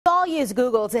all use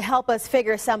Google to help us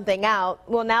figure something out.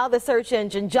 Well, now the search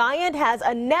engine giant has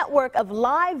a network of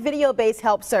live video-based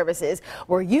help services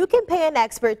where you can pay an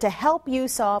expert to help you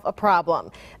solve a problem.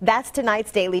 That's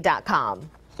tonightsdaily.com.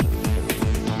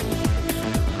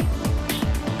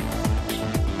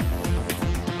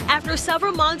 After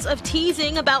several months of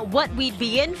teasing about what we'd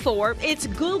be in for, it's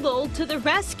Google to the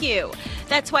rescue.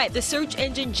 That's why the search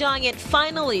engine giant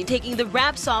finally taking the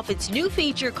wraps off its new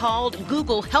feature called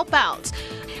Google Helpouts.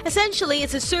 Essentially,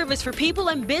 it's a service for people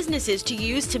and businesses to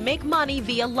use to make money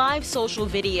via live social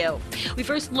video. We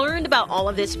first learned about all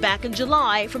of this back in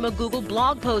July from a Google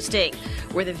blog posting,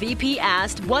 where the VP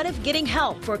asked what if getting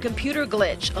help for a computer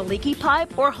glitch, a leaky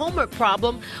pipe, or homework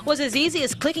problem was as easy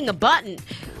as clicking a button.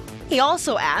 He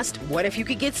also asked, what if you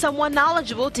could get someone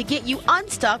knowledgeable to get you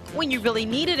unstuck when you really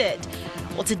needed it?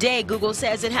 Well, today, Google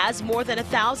says it has more than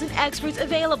 1,000 experts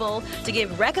available to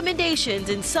give recommendations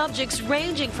in subjects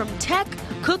ranging from tech,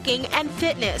 cooking, and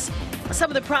fitness. Some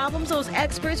of the problems those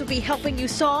experts will be helping you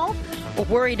solve? Or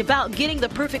worried about getting the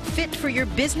perfect fit for your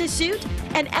business suit?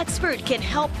 An expert can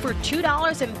help for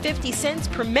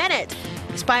 $2.50 per minute.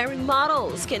 Aspiring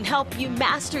models can help you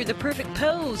master the perfect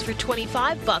pose for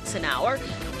 $25 an hour.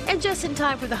 And just in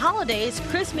time for the holidays,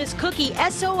 Christmas cookie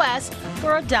SOS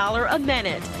for $1 a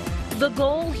minute. The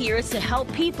goal here is to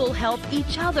help people help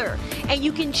each other, and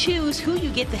you can choose who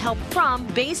you get the help from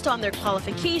based on their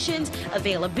qualifications,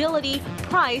 availability,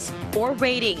 price, or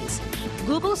ratings.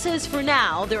 Google says for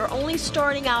now they're only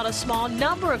starting out a small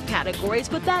number of categories,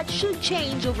 but that should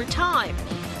change over time.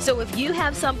 So if you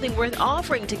have something worth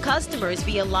offering to customers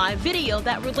via live video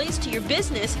that relates to your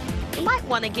business, you might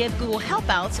want to give Google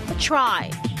Helpouts a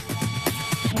try.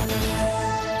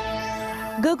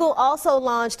 Google also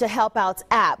launched a Helpouts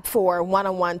app for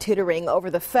one-on-one tutoring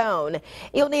over the phone.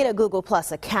 You'll need a Google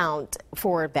Plus account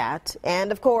for that.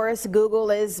 And of course, Google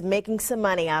is making some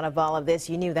money out of all of this.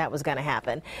 You knew that was going to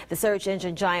happen. The search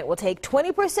engine giant will take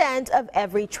 20% of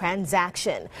every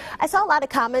transaction. I saw a lot of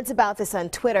comments about this on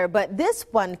Twitter, but this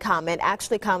one comment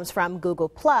actually comes from Google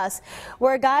Plus,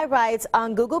 where a guy writes,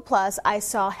 on Google Plus, I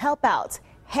saw Helpouts,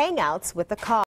 hangouts with a call.